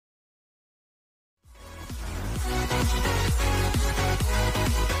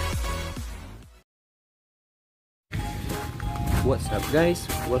What's up guys?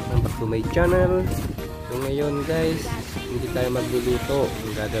 Welcome back to my channel. So ngayon guys, hindi tayo magluluto.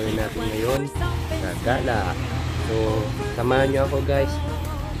 Ang gagawin natin ngayon, gagala. So samahan nyo ako guys.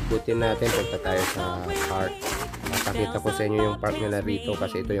 Ikutin natin punta tayo sa park. Papakita ko sa inyo yung park nila rito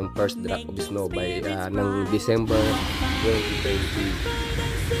kasi ito yung first drop of snow by ng December 2020.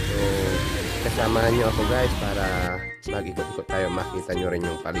 So kasamahan nyo ako guys para mag-ikot-ikot tayo, makita nyo rin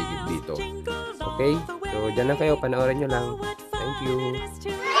yung paligid dito. Okay? So dyan lang kayo, panoorin nyo lang. Thank you.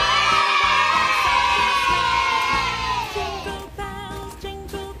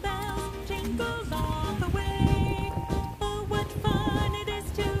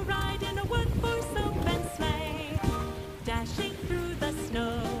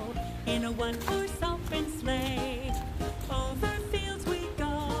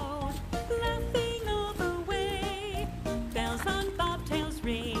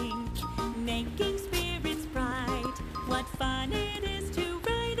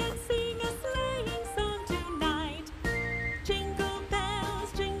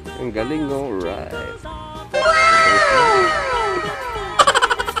 Ang galing, alright. Wow!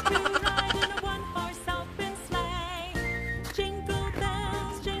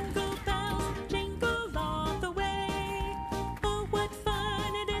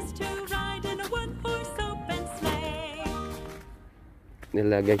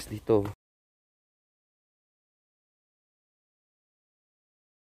 Nila guys dito.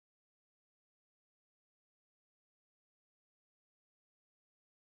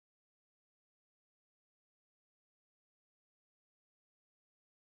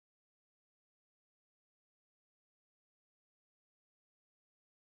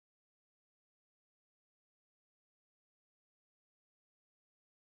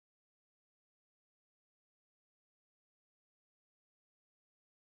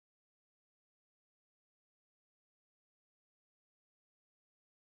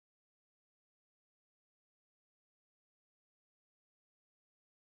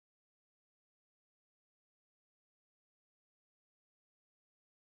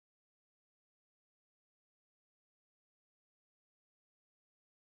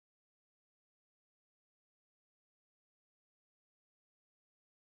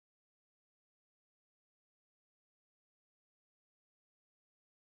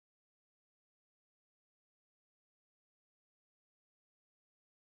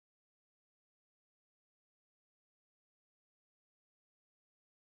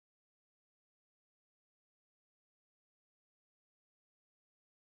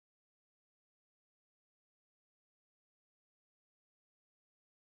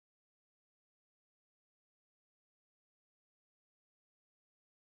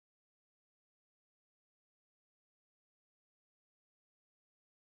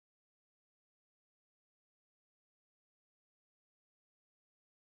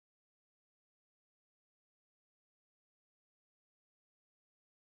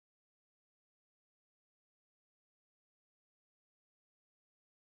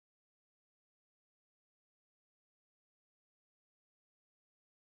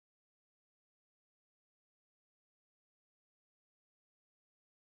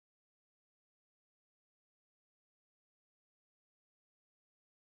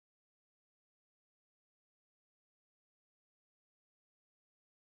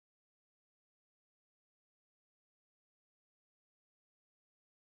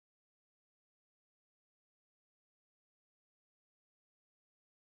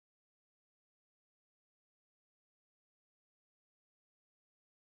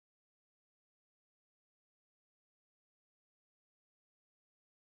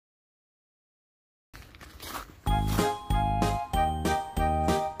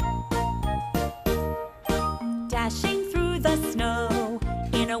 Dashing through the snow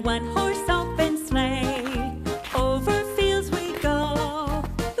in a one-horse open sleigh. Over fields we go,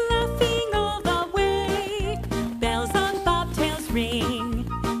 laughing all the way. Bells on bobtails ring,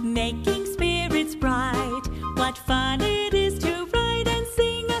 making spirits bright. What fun it is to ride and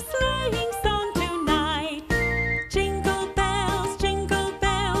sing a sleighing song tonight. Jingle bells,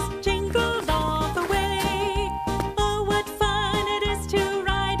 jingle all the way. Oh, what fun it is to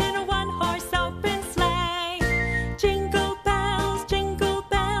ride in a one-horse open sleigh. Jingle bells,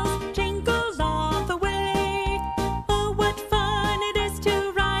 jingle all the way. Oh, what fun it is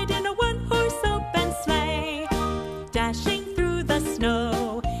to ride in a one-horse open sleigh. Dashing through the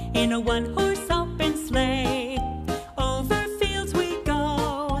snow in a one-horse